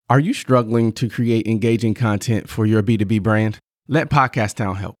Are you struggling to create engaging content for your B2B brand? Let Podcast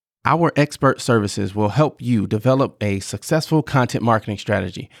Town help. Our expert services will help you develop a successful content marketing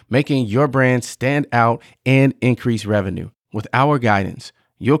strategy, making your brand stand out and increase revenue. With our guidance,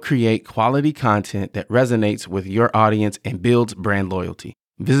 you'll create quality content that resonates with your audience and builds brand loyalty.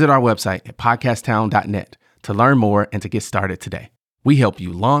 Visit our website at podcasttown.net to learn more and to get started today. We help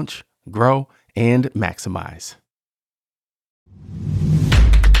you launch, grow, and maximize.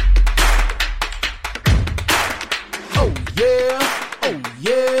 Oh yeah, oh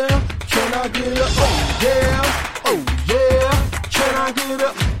yeah, can I get a oh yeah, can I get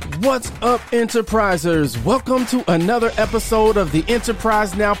a... What's up, Enterprisers? Welcome to another episode of the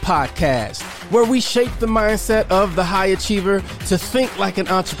Enterprise Now podcast, where we shape the mindset of the high achiever to think like an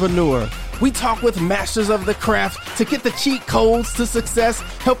entrepreneur. We talk with masters of the craft to get the cheat codes to success,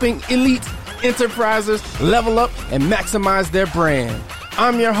 helping elite enterprisers level up and maximize their brand.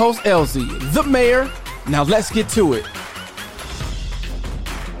 I'm your host, LZ, the mayor. Now let's get to it.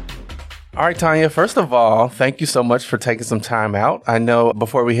 All right, Tonya, first of all, thank you so much for taking some time out. I know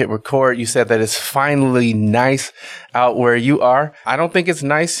before we hit record, you said that it's finally nice out where you are. I don't think it's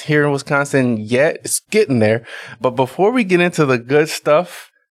nice here in Wisconsin yet. It's getting there. But before we get into the good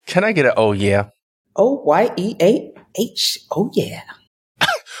stuff, can I get an oh yeah? O-Y-E-A-H. Oh yeah.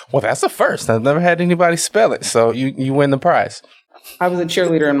 Well, that's a first. I've never had anybody spell it. So you win the prize. I was a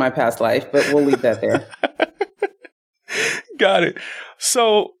cheerleader in my past life, but we'll leave that there. Got it.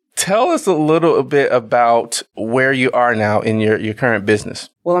 So tell us a little bit about where you are now in your current business.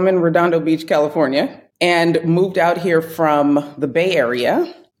 Well, I'm in Redondo Beach, California, and moved out here from the Bay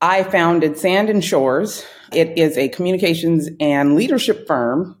Area. I founded Sand and Shores. It is a communications and leadership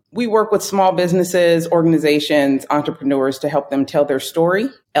firm. We work with small businesses, organizations, entrepreneurs to help them tell their story,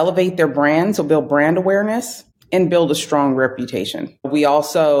 elevate their brand, so build brand awareness, and build a strong reputation. We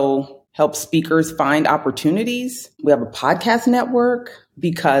also help speakers find opportunities. We have a podcast network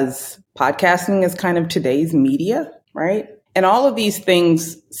because podcasting is kind of today's media, right? And all of these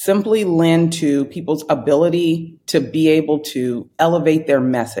things simply lend to people's ability to be able to elevate their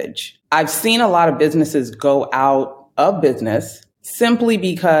message. I've seen a lot of businesses go out of business simply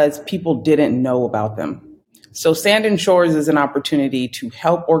because people didn't know about them. So Sand and Shores is an opportunity to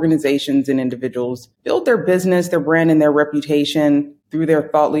help organizations and individuals build their business, their brand, and their reputation through their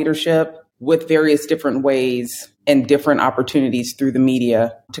thought leadership with various different ways and different opportunities through the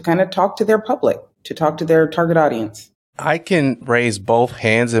media to kind of talk to their public, to talk to their target audience. I can raise both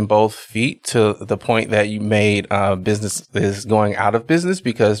hands and both feet to the point that you made businesses going out of business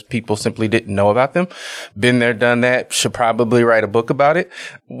because people simply didn't know about them. Been there, done that, should probably write a book about it.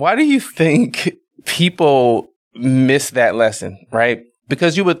 Why do you think people miss that lesson, right?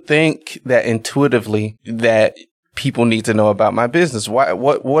 Because you would think that intuitively that people need to know about my business. What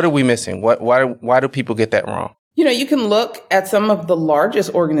are we missing? Why do people get that wrong? You know, you can look at some of the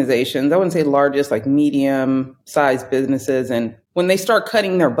largest organizations, I wouldn't say largest, like medium-sized businesses, and when they start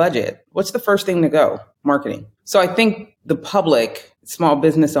cutting their budget, what's the first thing to go? Marketing. So I think the public, small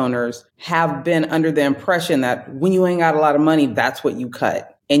business owners, have been under the impression that when you ain't got a lot of money, that's what you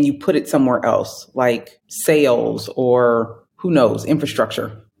cut, and you put it somewhere else, like sales or who knows,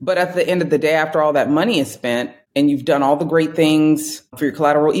 infrastructure. But at the end of the day, after all that money is spent, and you've done all the great things for your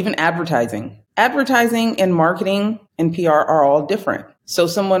collateral, even advertising. Advertising and marketing and PR are all different. So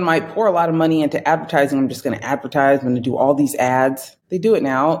someone might pour a lot of money into advertising. I'm just going to advertise. I'm going to do all these ads. They do it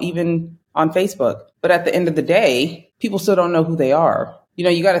now, even on Facebook. But at the end of the day, people still don't know who they are. You know,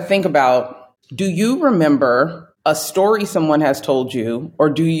 you got to think about, do you remember a story someone has told you, or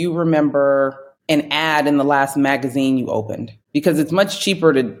do you remember an ad in the last magazine you opened? Because it's much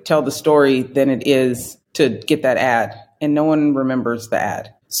cheaper to tell the story than it is to get that ad, and no one remembers the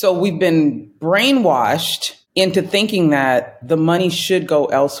ad. So we've been brainwashed into thinking that the money should go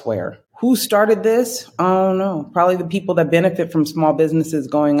elsewhere. Who started this? I don't know. Probably the people that benefit from small businesses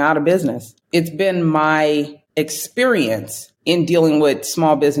going out of business. It's been my experience in dealing with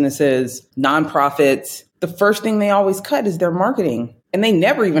small businesses, nonprofits. The first thing they always cut is their marketing, and they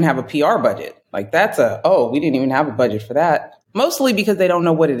never even have a PR budget. Like we didn't even have a budget for that. Mostly because they don't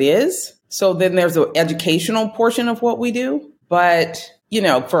know what it is. So then there's an educational portion of what we do. But, you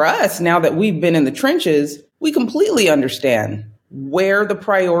know, for us, now that we've been in the trenches, we completely understand where the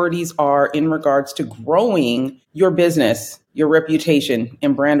priorities are in regards to growing your business, your reputation,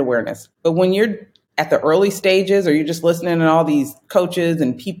 and brand awareness. But when you're at the early stages, or you're just listening to all these coaches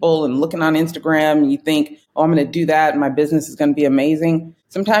and people and looking on Instagram, and you think, oh, I'm going to do that and my business is going to be amazing.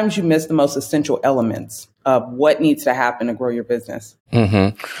 Sometimes you miss the most essential elements. of what needs to happen to grow your business.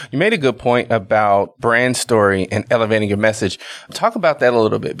 Mm-hmm. You made a good point about brand story and elevating your message. Talk about that a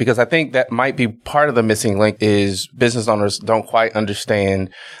little bit, because I think that might be part of the missing link is business owners don't quite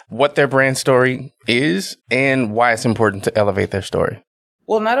understand what their brand story is and why it's important to elevate their story.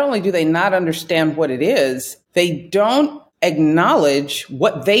 Well, not only do they not understand what it is, they don't acknowledge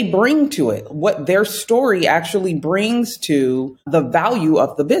what they bring to it, what their story actually brings to the value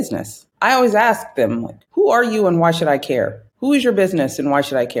of the business. I always ask them, like, who are you and why should I care? Who is your business and why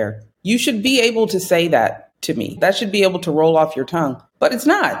should I care? You should be able to say that to me. That should be able to roll off your tongue. But it's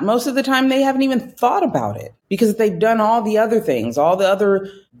not. Most of the time, they haven't even thought about it because they've done all the other things,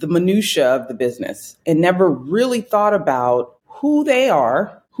 the minutia of the business, and never really thought about who they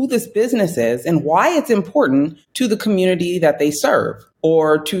are, who this business is, and why it's important to the community that they serve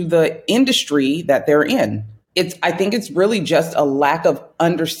or to the industry that they're in. I think it's really just a lack of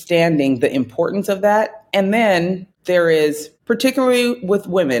understanding the importance of that. And then there is, particularly with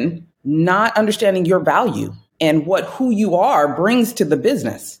women, not understanding your value and what who you are brings to the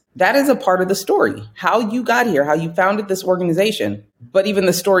business. That is a part of the story, how you got here, how you founded this organization, but even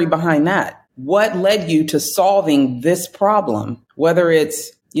the story behind that. What led you to solving this problem? Whether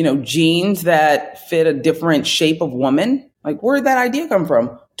it's, jeans that fit a different shape of woman, like where did that idea come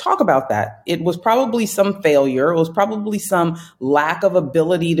from? Talk about that. It was probably some failure. It was probably some lack of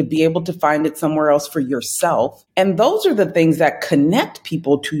ability to be able to find it somewhere else for yourself. And those are the things that connect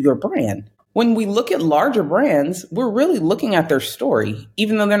people to your brand. When we look at larger brands, we're really looking at their story,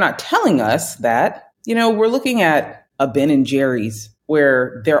 even though they're not telling us that. We're looking at a Ben and Jerry's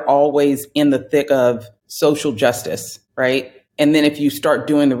where they're always in the thick of social justice, right? And then if you start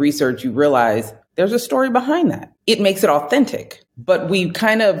doing the research, you realize there's a story behind that. It makes it authentic, but we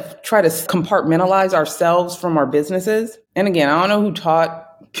kind of try to compartmentalize ourselves from our businesses. And again, I don't know who taught,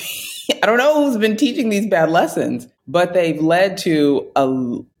 I don't know who's been teaching these bad lessons, but they've led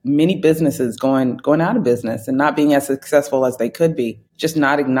to many businesses going out of business and not being as successful as they could be, just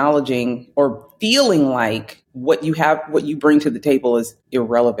not acknowledging or feeling like what you bring to the table is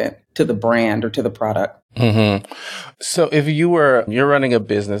irrelevant to the brand or to the product. Mm-hmm. So if you're running a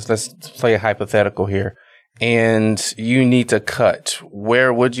business, let's play a hypothetical here, and you need to cut,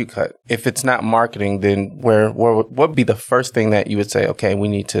 where would you cut? If it's not marketing, then what would be the first thing that you would say, okay, we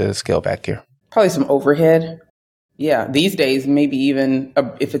need to scale back here? Probably some overhead. Yeah. These days, maybe even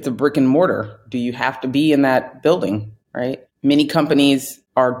if it's a brick and mortar, do you have to be in that building, right? Many companies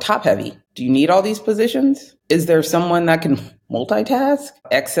are top heavy. Do you need all these positions? Is there someone that can multitask?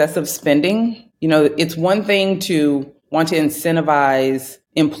 Excessive spending? It's one thing to want to incentivize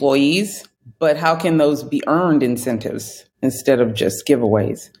employees, but how can those be earned incentives instead of just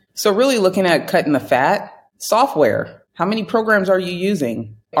giveaways? So really looking at cutting the fat. Software. How many programs are you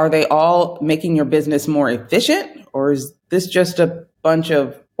using? Are they all making your business more efficient? Or is this just a bunch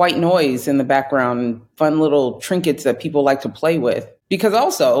of white noise in the background and fun little trinkets that people like to play with? Because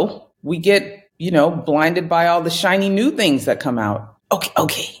also we get, blinded by all the shiny new things that come out.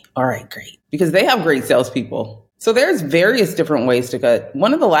 Okay. All right, great. Because they have great salespeople. So there's various different ways to cut.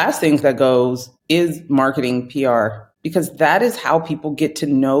 One of the last things that goes is marketing, PR, because that is how people get to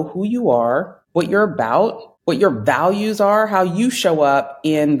know who you are, what you're about, what your values are, how you show up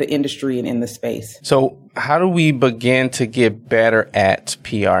in the industry and in the space. So how do we begin to get better at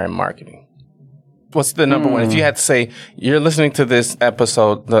PR and marketing? What's the number one? If you had to say, you're listening to this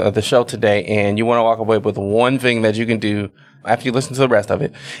episode of the show today, and you want to walk away with one thing that you can do after you listen to the rest of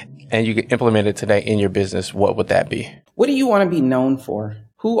it, and you can implement it today in your business, what would that be? What do you want to be known for?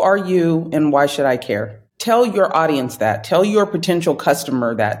 Who are you and why should I care? Tell your audience that. Tell your potential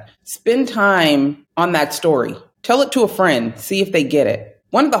customer that. Spend time on that story. Tell it to a friend. See if they get it.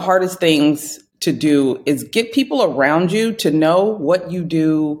 One of the hardest things to do is get people around you to know what you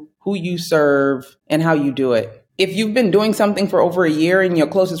do, who you serve, and how you do it. If you've been doing something for over a year and your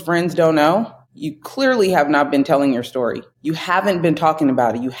closest friends don't know, you clearly have not been telling your story. You haven't been talking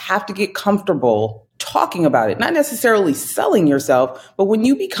about it. You have to get comfortable talking about it, not necessarily selling yourself, but when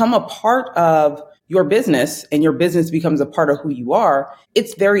you become a part of your business and your business becomes a part of who you are,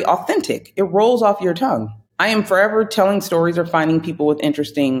 it's very authentic. It rolls off your tongue. I am forever telling stories or finding people with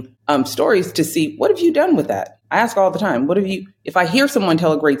interesting stories to see, what have you done with that? I ask all the time, if I hear someone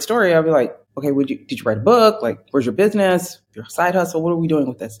tell a great story, I'll be like, okay, did you write a book? Like, where's your business? Your side hustle? What are we doing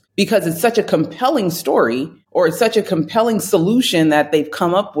with this? Because it's such a compelling story, or it's such a compelling solution that they've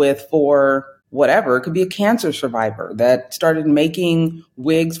come up with for whatever. It could be a cancer survivor that started making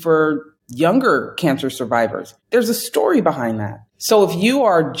wigs for younger cancer survivors. There's a story behind that. So if you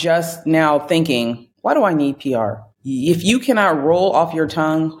are just now thinking, why do I need PR? If you cannot roll off your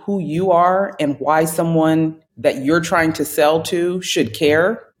tongue who you are and why someone that you're trying to sell to should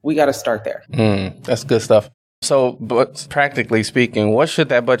care, we got to start there. That's good stuff. So, but practically speaking, what should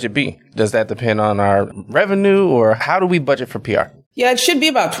that budget be? Does that depend on our revenue, or how do we budget for PR? Yeah, it should be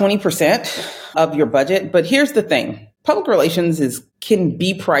about 20% of your budget. But here's the thing. Public relations can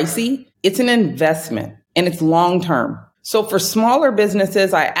be pricey. It's an investment and it's long term. So for smaller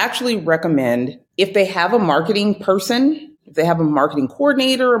businesses, I actually recommend, if they have a marketing person, if they have a marketing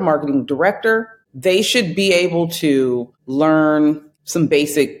coordinator, a marketing director, they should be able to learn some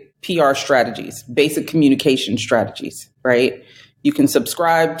basic PR strategies, basic communication strategies, right? You can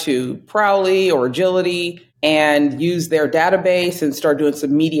subscribe to Prowly or Agility and use their database and start doing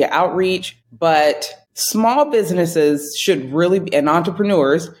some media outreach. But small businesses should really, and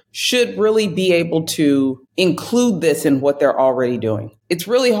entrepreneurs should really be able to include this in what they're already doing. It's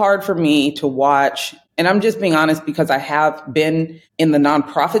really hard for me to watch, and I'm just being honest because I have been in the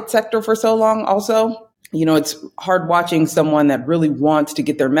nonprofit sector for so long also. You know, it's hard watching someone that really wants to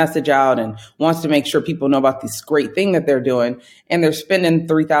get their message out and wants to make sure people know about this great thing that they're doing. And they're spending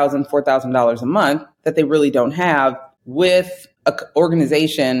 $3,000, $4,000 a month that they really don't have with an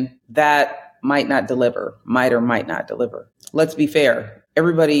organization that might not deliver, might or might not deliver. Let's be fair.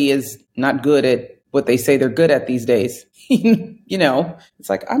 Everybody is not good at what they say they're good at these days. You know, it's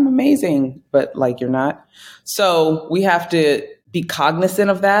like, I'm amazing, but like you're not. So we have to be cognizant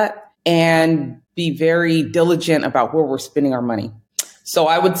of that and be very diligent about where we're spending our money. So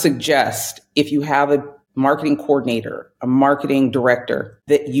I would suggest, if you have a marketing coordinator, a marketing director,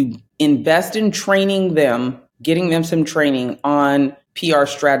 that you invest in training them, getting them some training on PR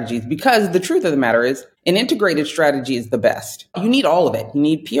strategies, because the truth of the matter is an integrated strategy is the best. You need all of it. You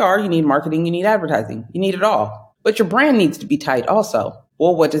need PR, you need marketing, you need advertising, you need it all. But your brand needs to be tight also.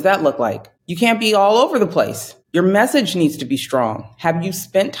 Well, what does that look like? You can't be all over the place. Your message needs to be strong. Have you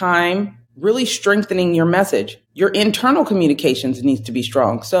spent time really strengthening your message? Your internal communications needs to be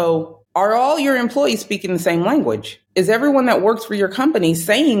strong. So are all your employees speaking the same language? Is everyone that works for your company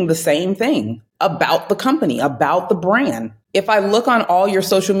saying the same thing about the company, about the brand? If I look on all your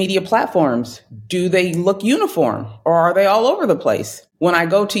social media platforms, do they look uniform or are they all over the place? When I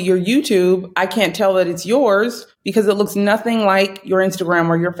go to your YouTube, I can't tell that it's yours because it looks nothing like your Instagram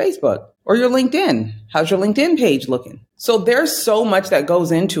or your Facebook or your LinkedIn. How's your LinkedIn page looking? So there's so much that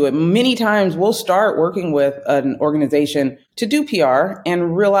goes into it. Many times we'll start working with an organization to do PR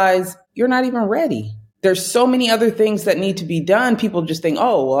and realize you're not even ready. There's so many other things that need to be done. People just think,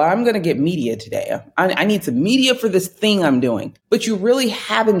 oh, well, I'm going to get media today. I need some media for this thing I'm doing. But you really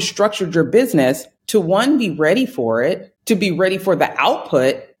haven't structured your business to, one, be ready for it, to be ready for the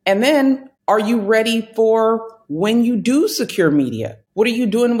output. And then are you ready for when you do secure media? What are you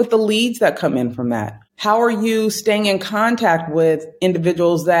doing with the leads that come in from that? How are you staying in contact with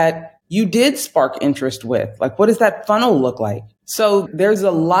individuals that you did spark interest with? Like, what does that funnel look like? So there's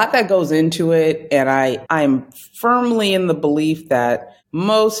a lot that goes into it. And I'm firmly in the belief that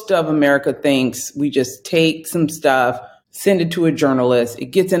most of America thinks we just take some stuff, send it to a journalist, it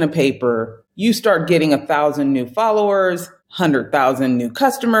gets in a paper, you start getting 1,000 new followers, 100,000 new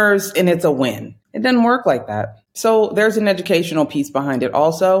customers, and it's a win. It doesn't work like that. So there's an educational piece behind it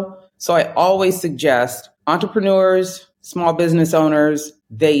also. So I always suggest entrepreneurs, small business owners,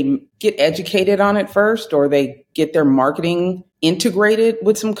 they get educated on it first, or they get their marketing integrated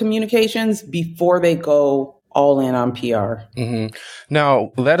with some communications before they go all in on PR. Mm-hmm.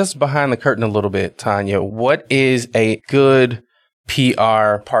 Now, let us behind the curtain a little bit, Tonya. What is a good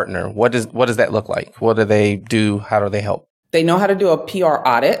PR partner? What does that look like? What do they do? How do they help? They know how to do a PR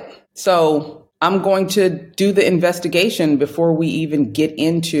audit. So I'm going to do the investigation before we even get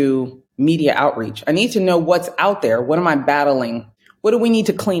into media outreach. I need to know what's out there. What am I battling? What do we need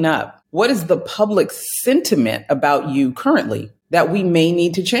to clean up? What is the public sentiment about you currently that we may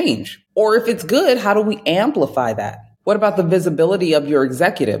need to change? Or if it's good, how do we amplify that? What about the visibility of your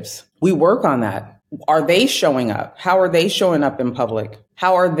executives? We work on that. Are they showing up? How are they showing up in public?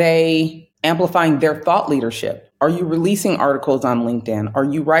 How are they amplifying their thought leadership? Are you releasing articles on LinkedIn? Are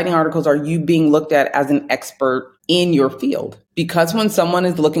you writing articles? Are you being looked at as an expert in your field? Because when someone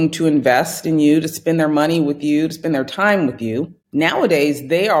is looking to invest in you, to spend their money with you, to spend their time with you, nowadays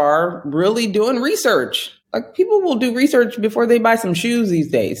they are really doing research. Like, people will do research before they buy some shoes these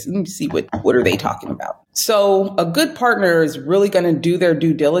days. Let me see what are they talking about. So a good partner is really going to do their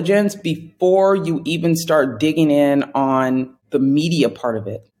due diligence before you even start digging in on the media part of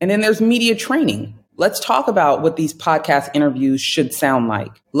it. And then there's media training. Let's talk about what these podcast interviews should sound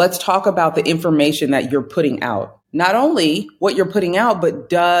like. Let's talk about the information that you're putting out. not only what you're putting out, but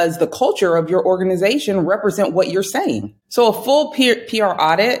does the culture of your organization represent what you're saying? So a full PR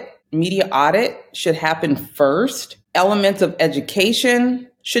audit, media audit should happen first. Elements of education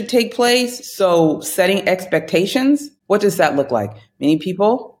should take place. So setting expectations, what does that look like? Many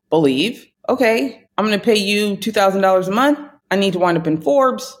people believe, okay, I'm going to pay you $2,000 a month. I need to wind up in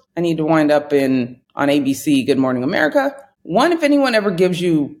Forbes. I need to wind up on ABC, Good Morning America. One, if anyone ever gives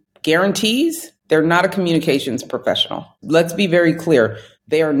you guarantees, they're not a communications professional. Let's be very clear.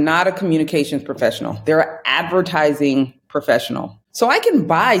 They are not a communications professional. They're an advertising professional. So I can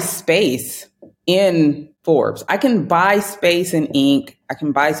buy space in Forbes. I can buy space in Inc. I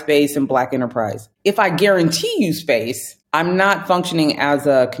can buy space in Black Enterprise. If I guarantee you space, I'm not functioning as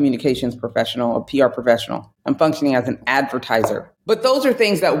a communications professional, a PR professional. I'm functioning as an advertiser. But those are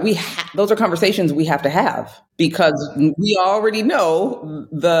things that those are conversations we have to have, because we already know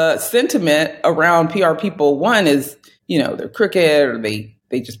the sentiment around PR people. One is, they're crooked, or they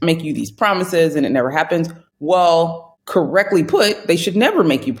just make you these promises and it never happens. Well, correctly put, they should never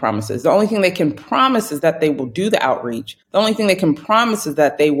make you promises. The only thing they can promise is that they will do the outreach. The only thing they can promise is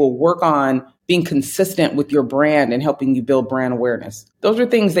that they will work on being consistent with your brand and helping you build brand awareness. Those are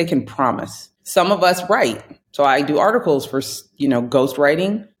things they can promise. Some of us write. So I do articles for,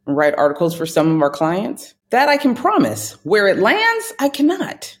 ghostwriting, and write articles for some of our clients. That I can promise. Where it lands, I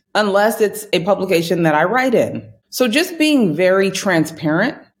cannot, unless it's a publication that I write in. So just being very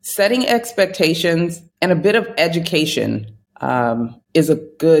transparent, setting expectations, and a bit of education is a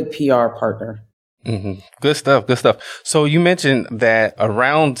good PR partner. Mm-hmm. Good stuff. Good stuff. So you mentioned that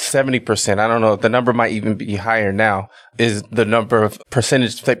around 70%, I don't know, the number might even be higher now, is the number of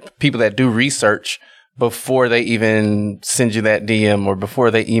percentage of people that do research before they even send you that DM or before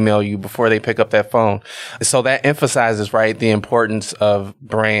they email you, before they pick up that phone. So that emphasizes, right, the importance of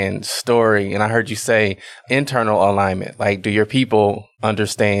brand, story. And I heard you say internal alignment. Like, do your people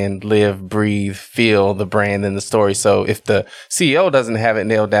understand, live, breathe, feel the brand and the story? So if the CEO doesn't have it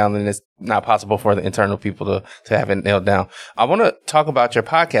nailed down, then it's not possible for the internal people to have it nailed down. I want to talk about your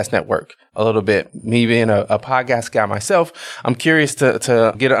podcast network a little bit. Me being a podcast guy myself, I'm curious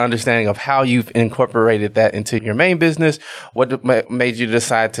to get an understanding of how you've incorporated that into your main business. What made you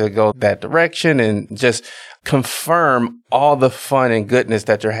decide to go that direction, and just confirm all the fun and goodness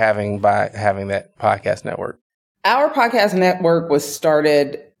that you're having by having that podcast network? Our podcast network was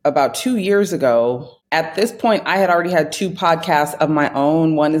started about 2 years ago. At this point, I had already had 2 podcasts of my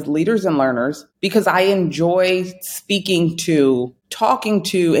own. One is Leaders and Learners, because I enjoy speaking to, talking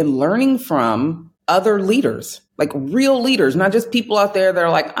to, and learning from other leaders, like real leaders, not just people out there that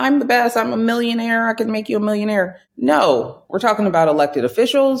are like, I'm the best, I'm a millionaire, I can make you a millionaire. No, we're talking about elected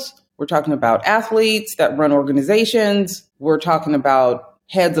officials. We're talking about athletes that run organizations. We're talking about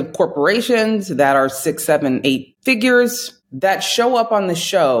heads of corporations that are 6, 7, 8 figures that show up on the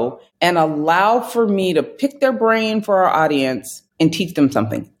show and allow for me to pick their brain for our audience and teach them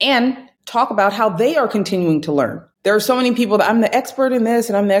something and talk about how they are continuing to learn. There are so many people that I'm the expert in this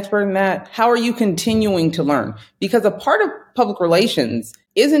and I'm the expert in that. How are you continuing to learn? Because a part of public relations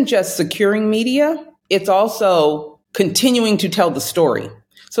isn't just securing media. It's also continuing to tell the story.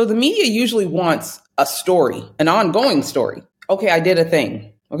 So the media usually wants a story, an ongoing story. Okay, I did a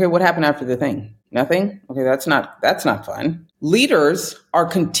thing. Okay, what happened after the thing? Nothing? Okay, that's not fun. Leaders are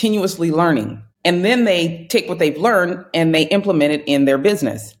continuously learning, and then they take what they've learned and they implement it in their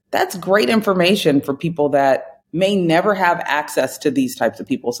business. That's great information for people that may never have access to these types of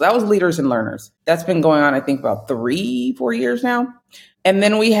people. So that was Leaders and Learners. That's been going on, I think, about 3-4 years now. And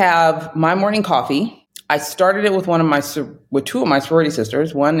then we have My Morning Coffee. I started it with with 2 of my sorority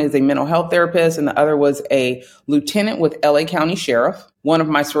sisters. One is a mental health therapist, and the other was a lieutenant with LA County Sheriff. One of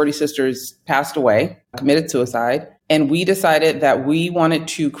my sorority sisters passed away, committed suicide, and we decided that we wanted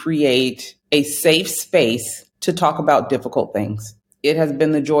to create a safe space to talk about difficult things. It has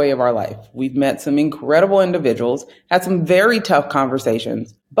been the joy of our life. We've met some incredible individuals, had some very tough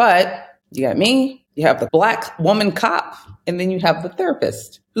conversations, but you got me, you have the Black woman cop, and then you have the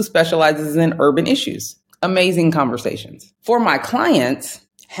therapist who specializes in urban issues. Amazing conversations. For my clients,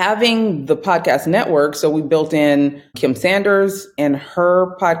 having the podcast network, so we built in Kim Sanders and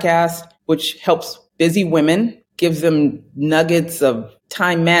her podcast, which helps busy women, gives them nuggets of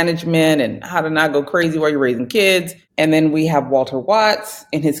time management and how to not go crazy while you're raising kids. And then we have Walter Watts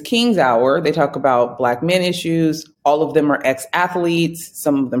in his King's Hour. They talk about Black men issues. All of them are ex-athletes,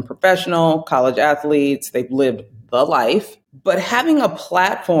 some of them professional, college athletes. They've lived the life. But having a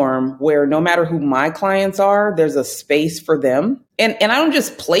platform where no matter who my clients are, there's a space for them. And I don't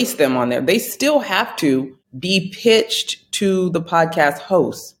just place them on there. They still have to be pitched to the podcast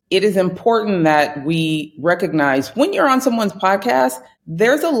hosts. it is important that we recognize when you're on someone's podcast,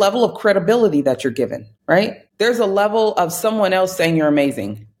 there's a level of credibility that you're given, right? There's a level of someone else saying you're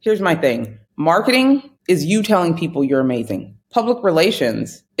amazing. Here's my thing. Marketing is you telling people you're amazing. Public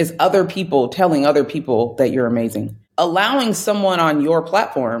relations is other people telling other people that you're amazing. Allowing someone on your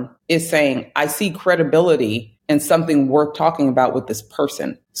platform is saying, I see credibility and something worth talking about with this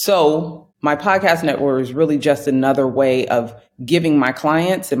person. So my podcast network is really just another way of giving my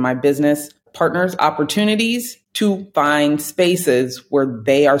clients and my business partners opportunities to find spaces where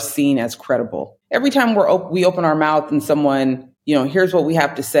they are seen as credible. Every time we open our mouth and someone, here's what we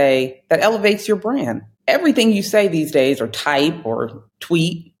have to say, that elevates your brand. Everything you say these days, or type or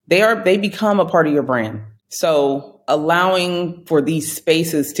tweet, they become a part of your brand. So allowing for these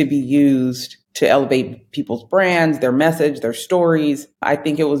spaces to be used to elevate people's brands, their message, their stories, I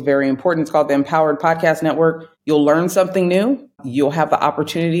think it was very important. It's called the Empowered Podcast Network. You'll learn something new. You'll have the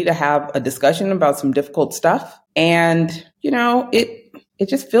opportunity to have a discussion about some difficult stuff. And, it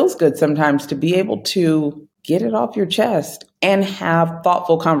just feels good sometimes to be able to get it off your chest and have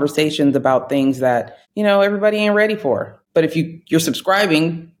thoughtful conversations about things that, everybody ain't ready for. But if you're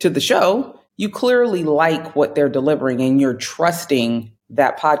subscribing to the show, you clearly like what they're delivering and you're trusting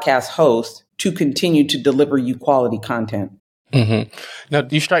that podcast host to continue to deliver you quality content. Mm-hmm. Now,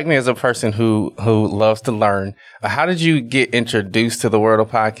 you strike me as a person who loves to learn. How did you get introduced to the world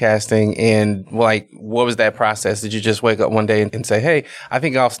of podcasting, and what was that process? Did you just wake up one day and say, hey, I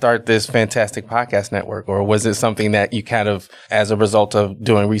think I'll start this fantastic podcast network? Or was it something that you kind of, as a result of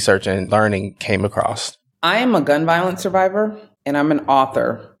doing research and learning, came across? I am a gun violence survivor and I'm an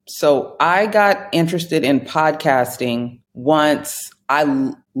author. So I got interested in podcasting once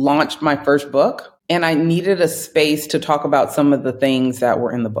I launched my first book. And I needed a space to talk about some of the things that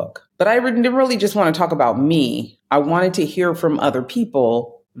were in the book. But I didn't really just want to talk about me. I wanted to hear from other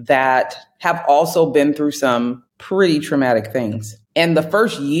people that have also been through some pretty traumatic things. And the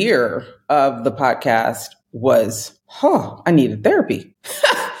first year of the podcast was, I needed therapy.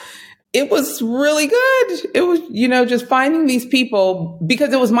 It was really good. It was, just finding these people,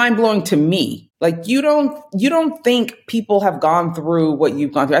 because it was mind blowing to me. Like you don't think people have gone through what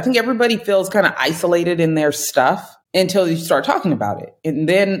you've gone through. I think everybody feels kind of isolated in their stuff until you start talking about it. And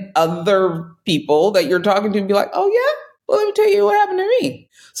then other people that you're talking to be like, oh yeah, well, let me tell you what happened to me.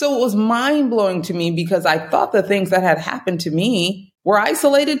 So it was mind blowing to me because I thought the things that had happened to me were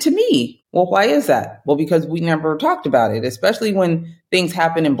isolated to me. Well, why is that? Well, because we never talked about it, especially when things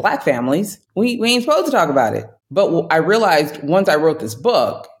happen in Black families. We ain't supposed to talk about it. But I realized once I wrote this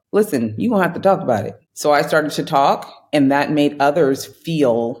book, listen, you won't have to talk about it. So I started to talk, and that made others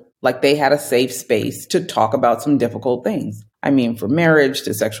feel like they had a safe space to talk about some difficult things. I mean, from marriage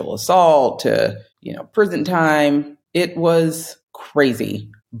to sexual assault to, prison time, it was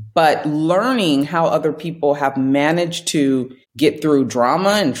crazy. But learning how other people have managed to get through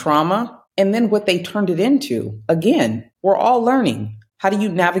drama and trauma, and then what they turned it into. Again, we're all learning. How do you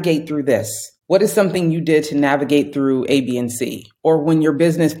navigate through this? What is something you did to navigate through A, B, and C? Or when your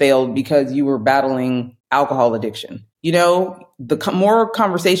business failed because you were battling alcohol addiction? The more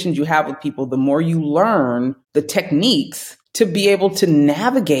conversations you have with people, the more you learn the techniques to be able to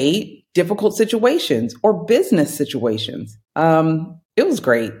navigate difficult situations or business situations. It was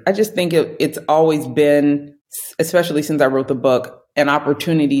great. I just think it's always been, especially since I wrote the book, an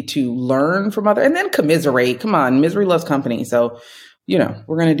opportunity to learn from others and then commiserate. Come on, misery loves company. So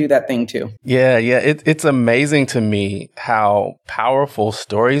we're going to do that thing too. Yeah. It's amazing to me how powerful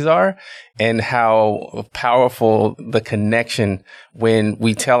stories are and how powerful the connection when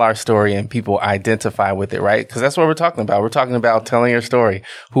we tell our story and people identify with it, right? Because that's what we're talking about. We're talking about telling your story.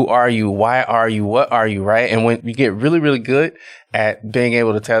 Who are you? Why are you? What are you? Right? And when you get really, really good at being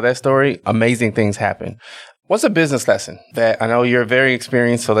able to tell that story, amazing things happen. What's a business lesson that I know you're very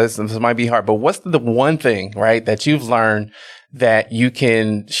experienced, so this might be hard, but what's the one thing, right, that you've learned that you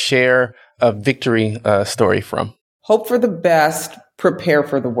can share a victory story from? Hope for the best, prepare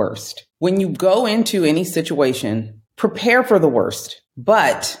for the worst. When you go into any situation, prepare for the worst,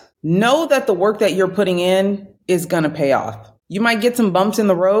 but know that the work that you're putting in is going to pay off. You might get some bumps in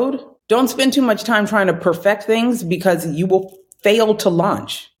the road. Don't spend too much time trying to perfect things because you will fail to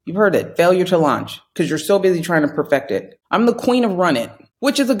launch. You've heard it, failure to launch, because you're so busy trying to perfect it. I'm the queen of run it,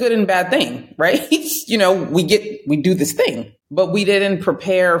 which is a good and bad thing, right? We do this thing, but we didn't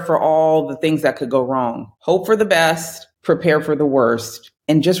prepare for all the things that could go wrong. Hope for the best, prepare for the worst,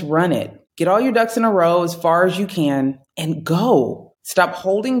 and just run it. Get all your ducks in a row as far as you can and go. Stop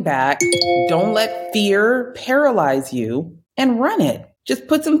holding back. Don't let fear paralyze you and run it. Just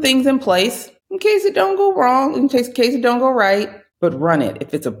put some things in place in case it don't go wrong, in case it don't go right. but run it.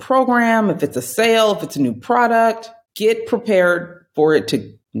 If it's a program, if it's a sale, if it's a new product, get prepared for it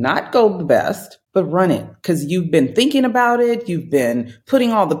to not go the best, but run it because you've been thinking about it. You've been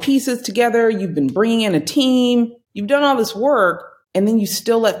putting all the pieces together. You've been bringing in a team. You've done all this work, and then you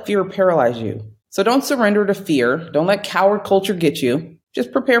still let fear paralyze you. So don't surrender to fear. Don't let coward culture get you.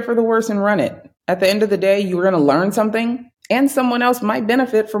 Just prepare for the worst and run it. At the end of the day, you're going to learn something, and someone else might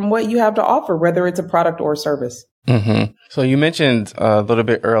benefit from what you have to offer, whether it's a product or a service. Mm-hmm. So you mentioned a little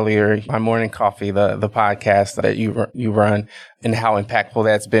bit earlier, My Morning Coffee, the podcast that you run, and how impactful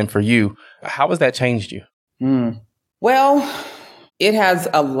that's been for you. How has that changed you? Well, it has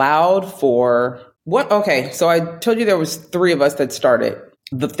allowed for what? Okay, so I told you there was 3 of us that started.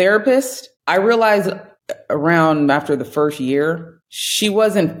 The therapist, I realized around after the first year,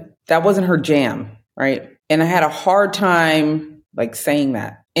 that wasn't her jam, right? And I had a hard time like saying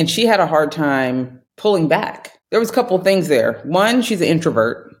that, and she had a hard time pulling back. There was a couple of things there. One, she's an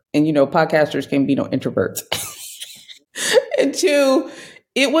introvert, and podcasters can be no introverts. And 2,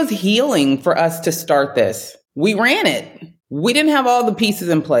 it was healing for us to start this. We ran it. We didn't have all the pieces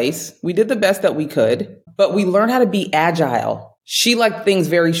in place. We did the best that we could, but we learned how to be agile. She liked things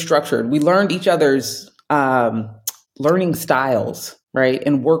very structured. We learned each other's learning styles, right?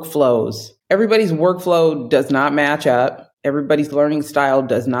 And workflows. Everybody's workflow does not match up. Everybody's learning style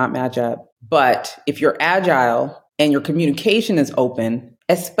does not match up. But if you're agile and your communication is open,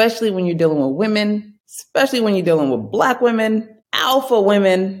 especially when you're dealing with women, especially when you're dealing with Black women, alpha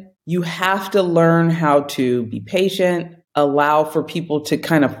women, you have to learn how to be patient, allow for people to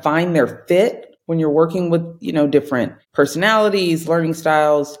kind of find their fit when you're working with, different personalities, learning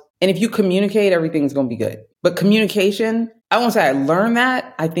styles. And if you communicate, everything's going to be good. But communication, I won't say I learned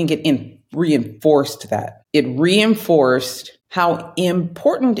that. I think it reinforced that. It reinforced how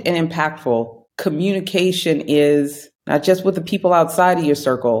important and impactful communication is, not just with the people outside of your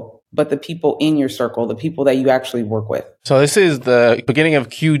circle, but the people in your circle, the people that you actually work with. So this is the beginning of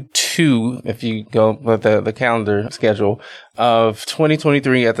Q2, if you go with the calendar schedule of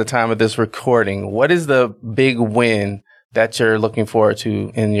 2023 at the time of this recording. What is the big win that you're looking forward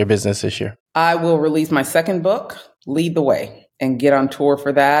to in your business this year? I will release my second book, Lead the Way, and get on tour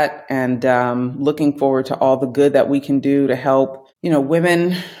for that. And looking forward to all the good that we can do to help,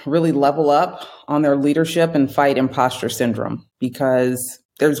 women really level up on their leadership and fight imposter syndrome, because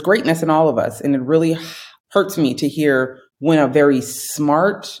there's greatness in all of us. And it really hurts me to hear when a very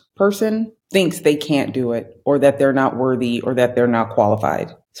smart person thinks they can't do it, or that they're not worthy, or that they're not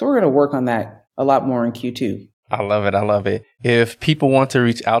qualified. So we're going to work on that a lot more in Q2. I love it. I love it. If people want to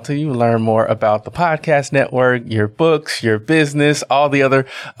reach out to you, learn more about the podcast network, your books, your business, all the other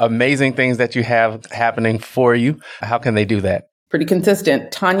amazing things that you have happening for you, how can they do that? Pretty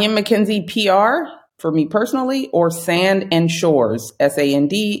consistent. Tonya McKenzie PR for me personally, or Sand and Shores,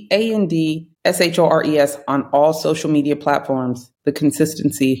 SandandShores on all social media platforms. The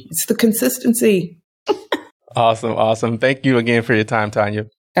consistency. It's the consistency. Awesome. Awesome. Thank you again for your time, Tonya.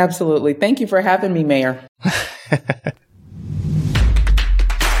 Absolutely. Thank you for having me, Mayor.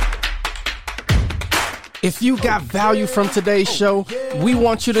 If you got value from today's show, we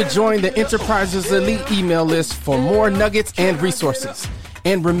want you to join the Enterprises Elite email list for more nuggets and resources.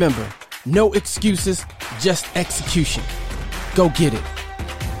 And remember, no excuses, just execution. Go get it.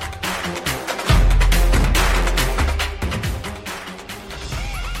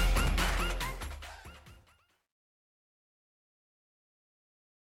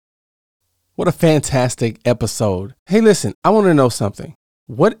 What a fantastic episode. Hey, listen, I want to know something.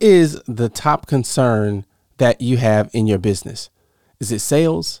 What is the top concern that you have in your business? Is it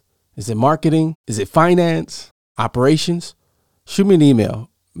sales? Is it marketing? Is it finance? Operations? Shoot me an email,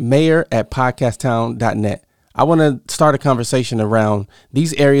 mayor@podcasttown.net. I want to start a conversation around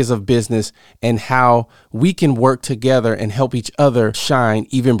these areas of business and how we can work together and help each other shine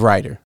even brighter.